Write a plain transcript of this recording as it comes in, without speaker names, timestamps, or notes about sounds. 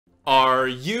Are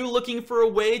you looking for a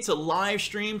way to live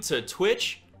stream to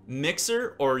Twitch,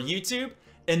 Mixer, or YouTube?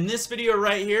 In this video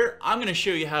right here, I'm going to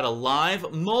show you how to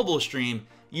live mobile stream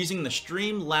using the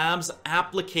Streamlabs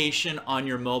application on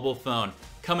your mobile phone.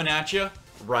 Coming at you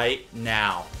right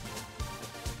now.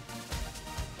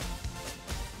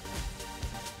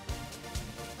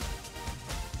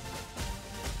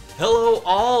 Hello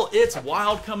all, it's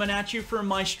Wild coming at you from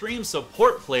my stream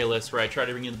support playlist where I try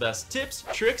to bring you the best tips,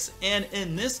 tricks, and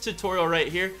in this tutorial right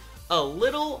here, a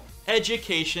little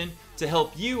education to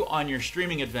help you on your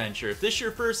streaming adventure. If this is your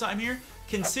first time here,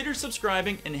 consider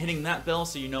subscribing and hitting that bell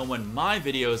so you know when my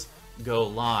videos go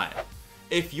live.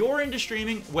 If you're into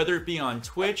streaming, whether it be on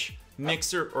Twitch,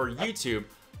 Mixer, or YouTube,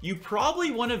 you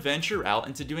probably want to venture out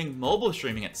into doing mobile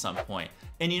streaming at some point.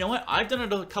 And you know what? I've done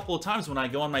it a couple of times when I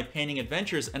go on my painting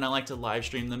adventures and I like to live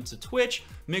stream them to Twitch,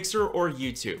 Mixer, or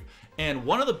YouTube. And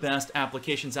one of the best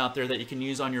applications out there that you can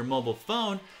use on your mobile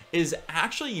phone is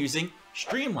actually using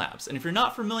Streamlabs. And if you're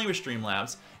not familiar with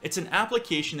Streamlabs, it's an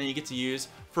application that you get to use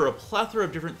for a plethora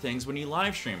of different things when you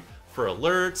live stream. For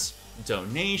alerts,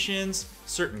 donations,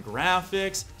 certain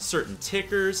graphics, certain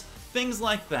tickers, things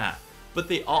like that. But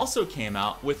they also came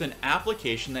out with an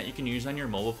application that you can use on your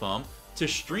mobile phone to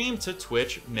stream to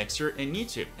Twitch, Mixer, and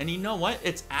YouTube. And you know what?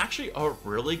 It's actually a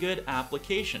really good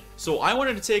application. So I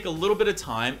wanted to take a little bit of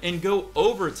time and go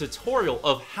over a tutorial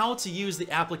of how to use the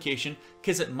application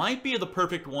because it might be the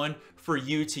perfect one for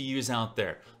you to use out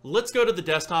there. Let's go to the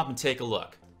desktop and take a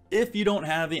look. If you don't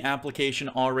have the application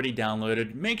already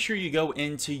downloaded, make sure you go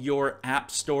into your app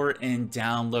store and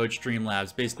download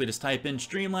Streamlabs. Basically just type in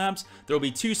Streamlabs. There will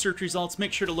be two search results.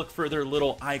 Make sure to look for their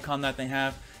little icon that they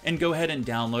have and go ahead and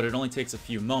download it. It only takes a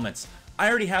few moments. I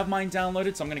already have mine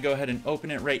downloaded, so I'm going to go ahead and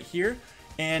open it right here.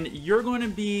 And you're going to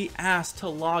be asked to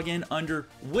log in under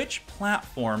which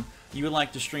platform you would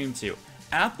like to stream to.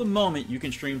 At the moment, you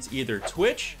can stream to either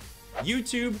Twitch,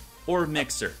 YouTube, or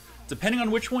Mixer. Depending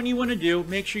on which one you want to do,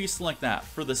 make sure you select that.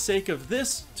 For the sake of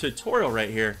this tutorial right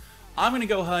here, I'm going to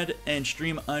go ahead and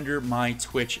stream under my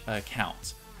Twitch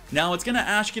account. Now it's going to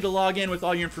ask you to log in with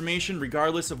all your information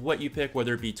regardless of what you pick,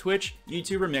 whether it be Twitch,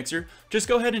 YouTube, or Mixer. Just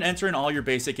go ahead and enter in all your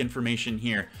basic information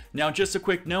here. Now just a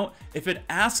quick note, if it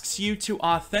asks you to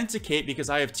authenticate, because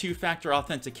I have two-factor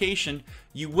authentication,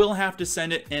 you will have to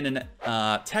send it in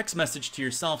a text message to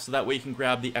yourself so that way you can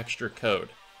grab the extra code.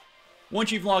 Once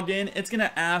you've logged in, it's going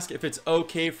to ask if it's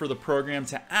okay for the program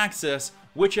to access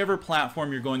whichever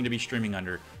platform you're going to be streaming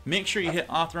under. Make sure you hit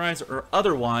authorize or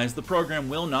otherwise the program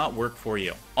will not work for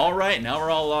you. Alright, now we're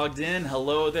all logged in.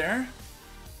 Hello there.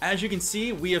 As you can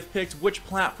see, we have picked which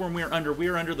platform we are under. We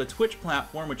are under the Twitch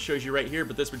platform, which shows you right here,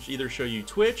 but this would either show you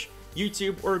Twitch,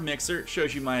 YouTube, or Mixer. It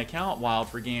shows you my account, Wild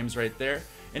for Games right there,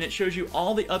 and it shows you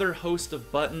all the other host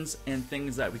of buttons and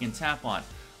things that we can tap on.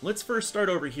 Let's first start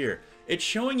over here. It's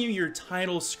showing you your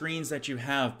title screens that you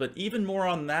have, but even more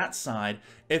on that side,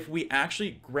 if we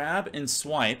actually grab and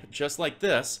swipe just like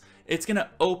this, it's going to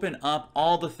open up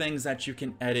all the things that you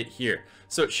can edit here.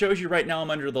 So it shows you right now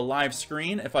I'm under the live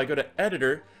screen. If I go to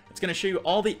editor, it's going to show you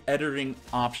all the editing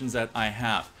options that I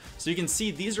have. So you can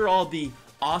see these are all the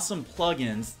awesome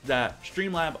plugins that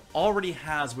Streamlabs already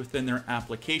has within their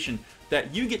application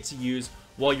that you get to use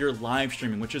while you're live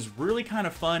streaming, which is really kind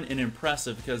of fun and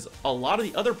impressive because a lot of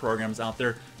the other programs out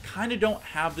there kind of don't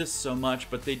have this so much,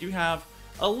 but they do have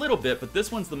a little bit, but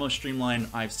this one's the most streamlined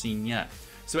I've seen yet.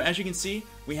 So as you can see,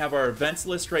 we have our events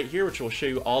list right here, which will show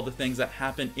you all the things that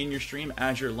happen in your stream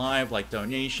as you're live, like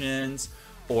donations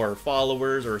or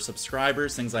followers or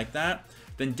subscribers, things like that.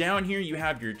 Then down here you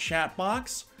have your chat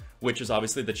box, which is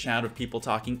obviously the chat of people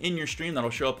talking in your stream that'll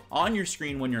show up on your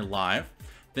screen when you're live.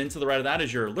 Then to the right of that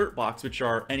is your alert box, which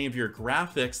are any of your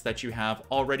graphics that you have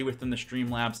already within the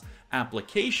Streamlabs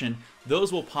application.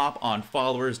 Those will pop on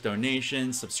followers,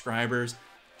 donations, subscribers,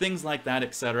 things like that,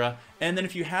 etc. And then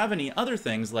if you have any other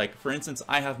things, like for instance,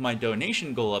 I have my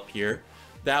donation goal up here,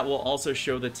 that will also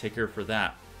show the ticker for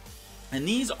that. And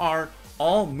these are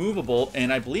all movable,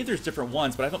 and I believe there's different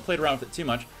ones, but I haven't played around with it too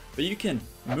much. But you can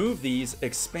move these,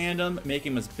 expand them, make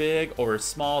them as big or as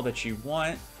small that you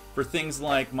want. For things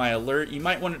like my alert, you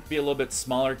might want it to be a little bit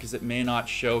smaller because it may not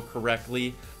show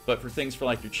correctly. But for things for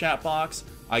like your chat box,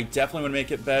 I definitely want to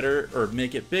make it better or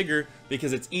make it bigger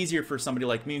because it's easier for somebody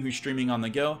like me who's streaming on the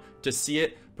go to see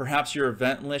it. Perhaps your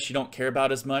event list you don't care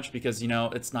about as much because, you know,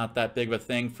 it's not that big of a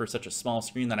thing for such a small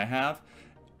screen that I have.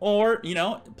 Or, you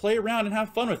know, play around and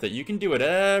have fun with it. You can do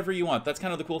whatever you want. That's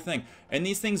kind of the cool thing. And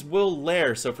these things will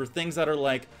layer. So for things that are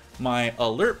like my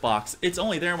alert box, it's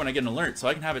only there when I get an alert. So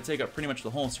I can have it take up pretty much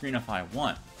the whole screen if I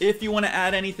want. If you want to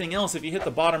add anything else, if you hit the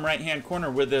bottom right hand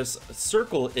corner where this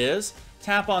circle is,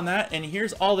 tap on that, and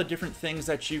here's all the different things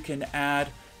that you can add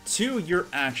to your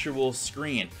actual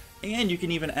screen. And you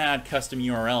can even add custom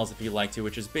URLs if you like to,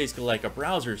 which is basically like a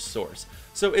browser source.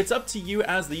 So it's up to you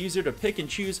as the user to pick and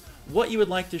choose what you would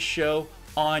like to show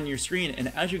on your screen.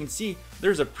 And as you can see,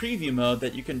 there's a preview mode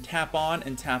that you can tap on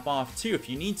and tap off too if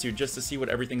you need to, just to see what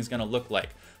everything is going to look like.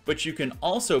 But you can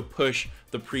also push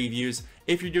the previews.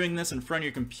 If you're doing this in front of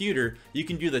your computer, you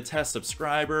can do the test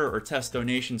subscriber or test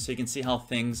donation so you can see how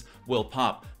things will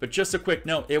pop. But just a quick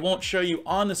note, it won't show you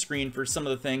on the screen for some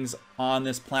of the things on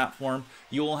this platform.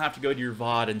 You will have to go to your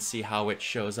VOD and see how it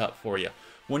shows up for you.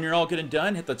 When you're all good and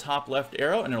done, hit the top left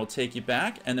arrow and it'll take you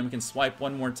back, and then we can swipe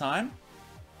one more time.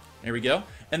 There we go.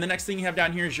 And the next thing you have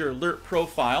down here is your alert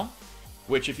profile,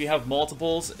 which if you have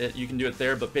multiples, you can do it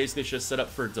there, but basically it's just set up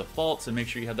for default, so make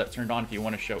sure you have that turned on if you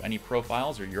want to show any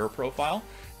profiles or your profile.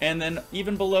 And then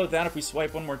even below that, if we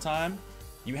swipe one more time,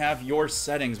 you have your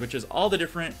settings, which is all the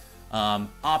different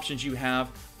options you have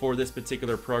for this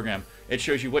particular program. It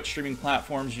shows you what streaming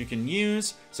platforms you can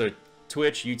use, so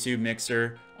Twitch, YouTube,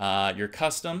 Mixer, your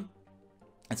custom.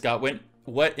 It's got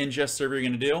what ingest server you're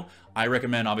going to do. I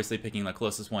recommend obviously picking the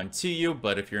closest one to you,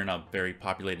 but if you're in a very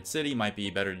populated city, it might be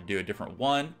better to do a different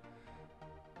one.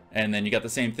 And then you got the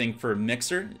same thing for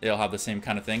Mixer. It'll have the same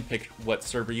kind of thing. Pick what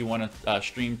server you want to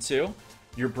stream to.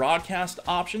 Your broadcast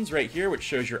options right here, which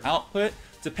shows your output.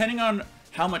 Depending on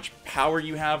how much power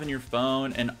you have in your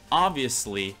phone, and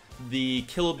obviously the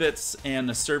kilobits and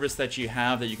the service that you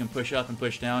have that you can push up and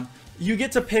push down, you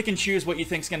get to pick and choose what you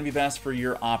think is going to be best for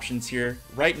your options here.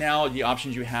 Right now, the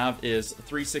options you have is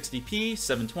 360p,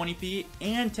 720p,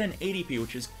 and 1080p,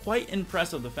 which is quite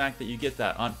impressive, the fact that you get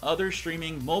that. On other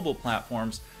streaming mobile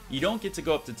platforms, you don't get to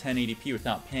go up to 1080p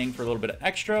without paying for a little bit of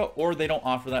extra, or they don't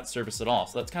offer that service at all.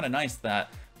 So that's kind of nice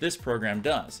that this program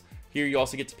does. Here you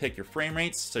also get to pick your frame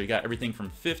rates, so you got everything from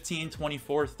 15,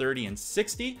 24, 30, and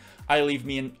 60. I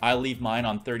leave mine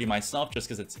on 30 myself just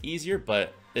because it's easier,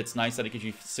 but it's nice that it gives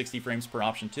you 60 frames per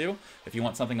option too, if you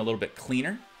want something a little bit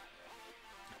cleaner.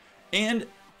 And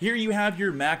here you have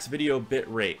your max video bit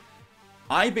rate.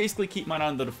 I basically keep mine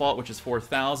on the default, which is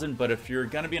 4,000, but if you're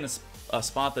going to be in a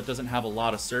spot that doesn't have a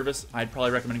lot of service, I'd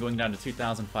probably recommend going down to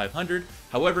 2,500.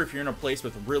 However, if you're in a place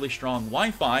with really strong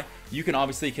Wi-Fi, you can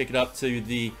obviously kick it up to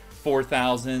the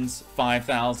 4,000s,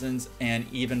 5,000s, and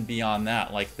even beyond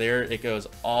that. Like there, it goes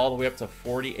all the way up to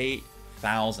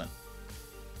 48,000.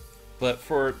 But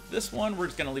for this one, we're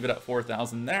just going to leave it at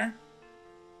 4,000 there.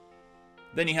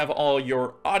 Then you have all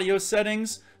your audio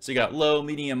settings. So you got low,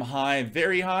 medium, high,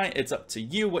 very high. It's up to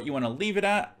you what you want to leave it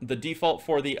at. The default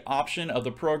for the option of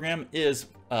the program is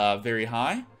very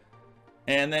high.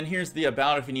 And then here's the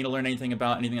about, if you need to learn anything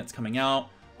about anything that's coming out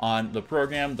on the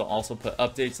program. They'll also put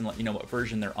updates and let you know what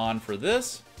version they're on for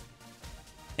this.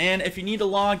 And if you need to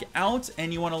log out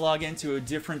and you want to log into a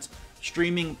different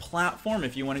streaming platform,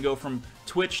 if you want to go from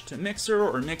Twitch to Mixer,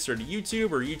 or Mixer to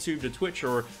YouTube, or YouTube to Twitch,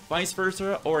 or vice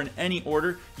versa, or in any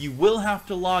order, you will have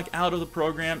to log out of the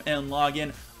program and log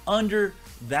in under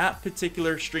that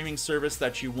particular streaming service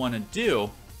that you want to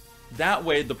do. That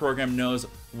way the program knows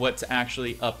what to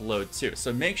actually upload to.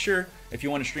 So make sure if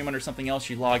you want to stream under something else,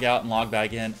 you log out and log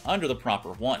back in under the proper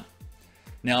one.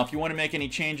 Now, if you want to make any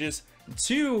changes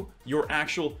to your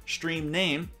actual stream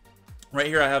name, right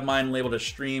here I have mine labeled as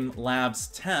Streamlabs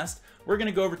Test. We're going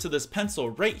to go over to this pencil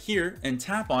right here and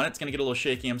tap on it. It's going to get a little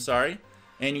shaky, I'm sorry.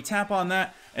 And you tap on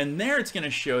that, and there it's going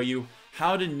to show you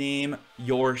how to name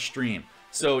your stream.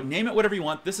 So name it whatever you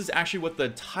want. This is actually what the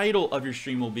title of your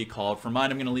stream will be called. For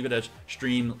mine, I'm going to leave it as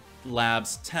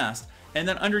Streamlabs Test. And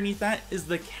then underneath that is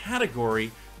the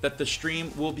category that the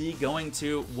stream will be going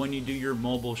to when you do your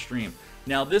mobile stream.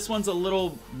 Now this one's a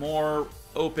little more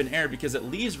open air because it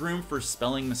leaves room for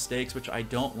spelling mistakes, which I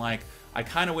don't like. I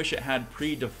kind of wish it had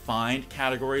predefined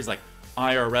categories like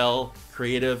IRL,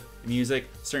 creative, music,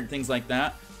 certain things like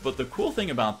that. But the cool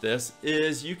thing about this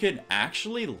is you can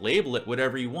actually label it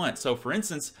whatever you want. So for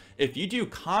instance, if you do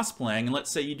cosplaying, and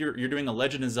let's say you're doing a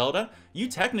Legend of Zelda, you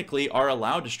technically are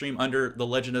allowed to stream under the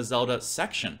Legend of Zelda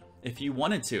section if you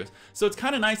wanted to. So it's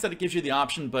kind of nice that it gives you the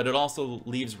option, but it also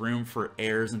leaves room for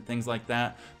errors and things like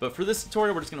that. But for this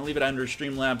tutorial, we're just going to leave it under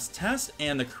Streamlabs Test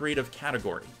and the creative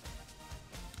category.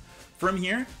 From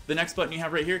here, the next button you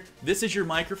have right here, this is your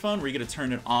microphone where you get to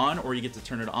turn it on or you get to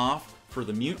turn it off. For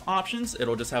the mute options,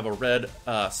 it'll just have a red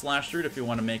slash through it if you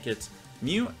want to make it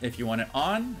mute. If you want it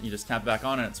on, you just tap back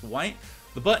on and it's white.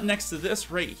 The button next to this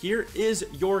right here is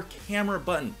your camera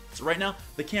button. So right now,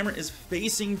 the camera is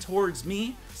facing towards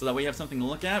me, so that way you have something to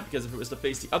look at, because if it was to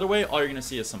face the other way, all you're gonna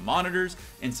see is some monitors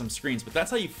and some screens. But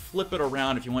that's how you flip it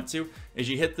around if you want to, is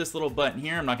you hit this little button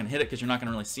here. I'm not gonna hit it because you're not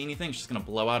gonna really see anything. It's just gonna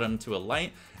blow out into a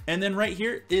light. And then right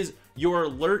here is your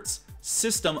alerts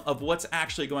system of what's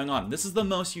actually going on. This is the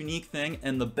most unique thing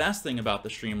and the best thing about the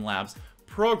Streamlabs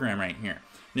program right here.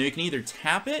 Now you can either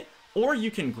tap it, or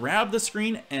you can grab the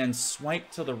screen and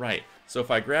swipe to the right. So if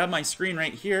I grab my screen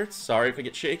right here, sorry if I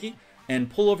get shaky, and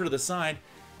pull over to the side,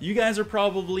 you guys are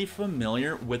probably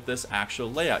familiar with this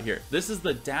actual layout here. This is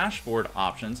the dashboard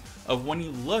options of when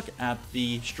you look at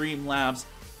the Streamlabs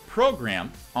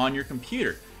program on your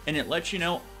computer. And it lets you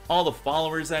know all the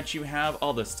followers that you have,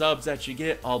 all the subs that you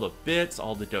get, all the bits,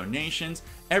 all the donations,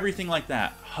 everything like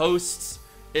that. Hosts,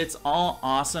 it's all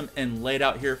awesome and laid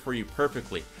out here for you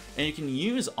perfectly. And you can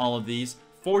use all of these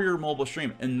for your mobile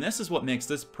stream. And this is what makes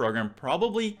this program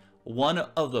probably one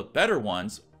of the better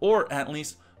ones, or at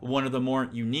least one of the more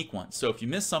unique ones. So if you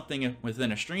miss something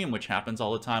within a stream, which happens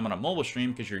all the time on a mobile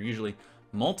stream because you're usually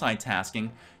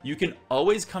multitasking, you can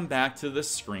always come back to the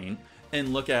screen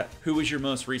and look at who was your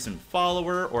most recent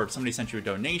follower, or if somebody sent you a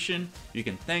donation, you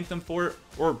can thank them for it,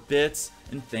 or bits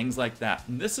and things like that.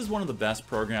 And this is one of the best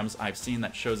programs I've seen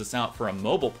that shows us out for a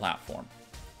mobile platform.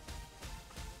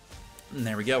 And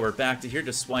there we go, we're back to here.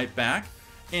 Just swipe back,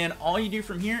 and all you do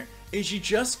from here is you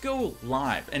just go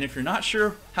live. And if you're not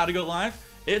sure how to go live,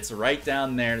 it's right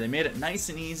down there. They made it nice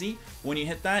and easy. When you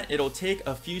hit that, it'll take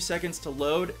a few seconds to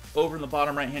load over in the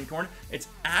bottom right hand corner. It's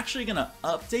actually gonna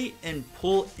update and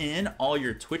pull in all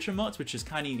your Twitch emotes, which is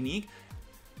kind of unique.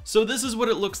 So this is what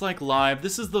it looks like live.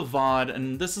 This is the VOD,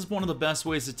 and this is one of the best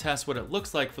ways to test what it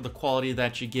looks like for the quality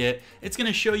that you get. It's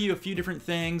gonna show you a few different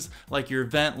things like your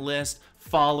event list,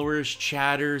 followers,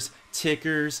 chatters,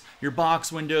 tickers, your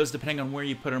box windows, depending on where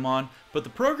you put them on. But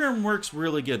the program works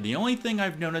really good. The only thing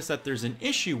I've noticed that there's an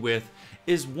issue with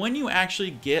is when you actually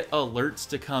get alerts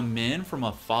to come in from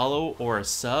a follow or a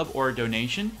sub or a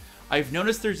donation, I've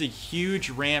noticed there's a huge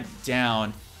ramp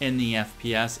down in the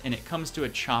FPS, and it comes to a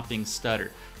chopping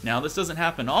stutter. Now this doesn't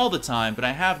happen all the time, but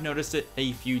I have noticed it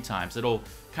a few times. It'll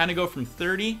kind of go from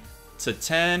 30 to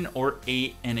 10 or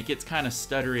 8, and it gets kind of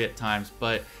stuttery at times,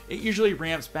 but it usually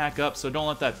ramps back up, so don't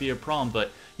let that be a problem.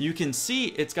 But you can see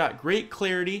it's got great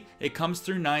clarity, it comes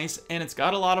through nice, and it's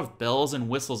got a lot of bells and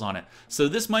whistles on it. So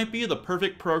this might be the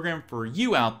perfect program for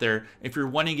you out there if you're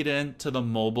wanting to get into the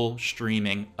mobile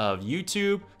streaming of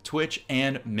YouTube, Twitch,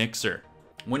 and Mixer.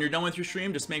 When you're done with your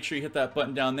stream, just make sure you hit that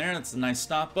button down there. That's a nice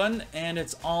stop button, and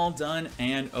it's all done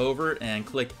and over, and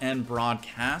click end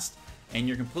broadcast, and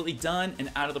you're completely done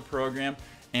and out of the program.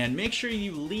 And make sure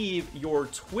you leave your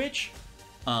Twitch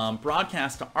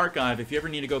broadcast to archive if you ever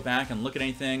need to go back and look at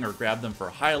anything or grab them for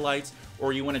highlights,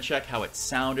 or you want to check how it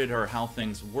sounded or how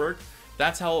things work.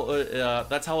 That's how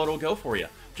it'll go for you.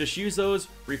 Just use those,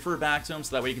 refer back to them,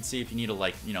 so that way you can see if you need to,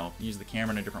 like, you know, use the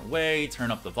camera in a different way,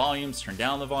 turn up the volumes, turn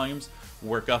down the volumes,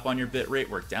 work up on your bit rate,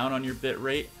 work down on your bit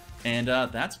rate, and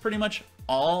that's pretty much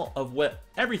all of what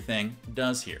everything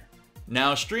does here.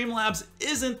 Now, Streamlabs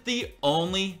isn't the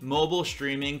only mobile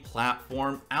streaming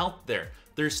platform out there.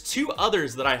 There's two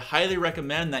others that I highly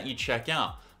recommend that you check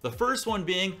out. The first one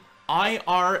being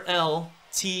IRL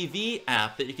TV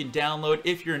app that you can download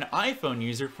if you're an iPhone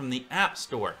user from the App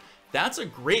Store. That's a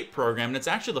great program, and it's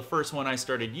actually the first one I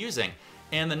started using.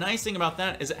 And the nice thing about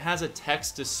that is it has a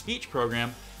text-to-speech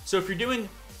program. So if you're doing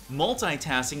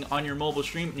multitasking on your mobile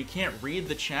stream and you can't read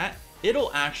the chat,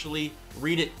 it'll actually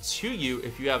read it to you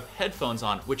if you have headphones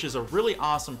on, which is a really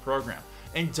awesome program.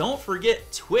 And don't forget,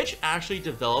 Twitch actually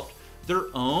developed their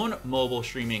own mobile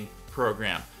streaming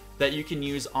program that you can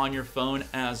use on your phone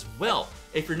as well.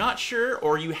 If you're not sure,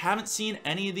 or you haven't seen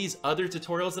any of these other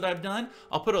tutorials that I've done,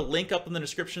 I'll put a link up in the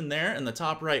description there in the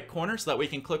top right corner so that we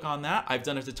can click on that. I've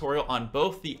done a tutorial on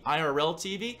both the IRL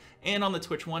TV and on the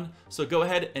Twitch one, so go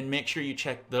ahead and make sure you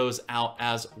check those out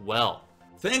as well.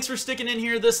 Thanks for sticking in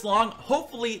here this long.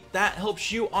 Hopefully that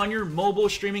helps you on your mobile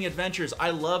streaming adventures. I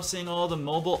love seeing all the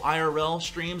mobile IRL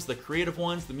streams, the creative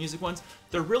ones, the music ones.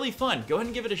 They're really fun. Go ahead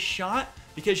and give it a shot,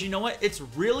 because you know what? It's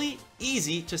really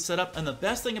easy to set up, and the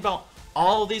best thing about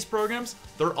all of these programs,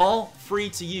 they're all free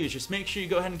to use. Just make sure you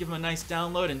go ahead and give them a nice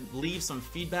download and leave some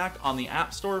feedback on the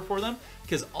App Store for them,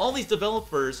 because all these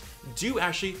developers do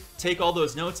actually take all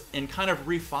those notes and kind of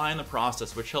refine the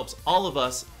process, which helps all of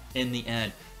us in the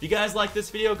end. If you guys like this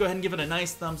video, go ahead and give it a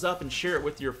nice thumbs up and share it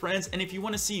with your friends. And if you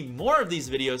want to see more of these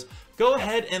videos, go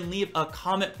ahead and leave a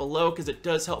comment below, because it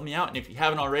does help me out. And if you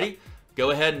haven't already,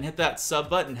 go ahead and hit that sub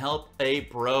button, help a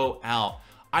bro out.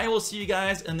 I will see you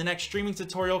guys in the next streaming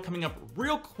tutorial coming up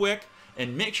real quick.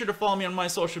 and make sure to follow me on my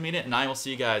social media, and I will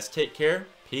see you guys. Take care.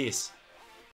 Peace.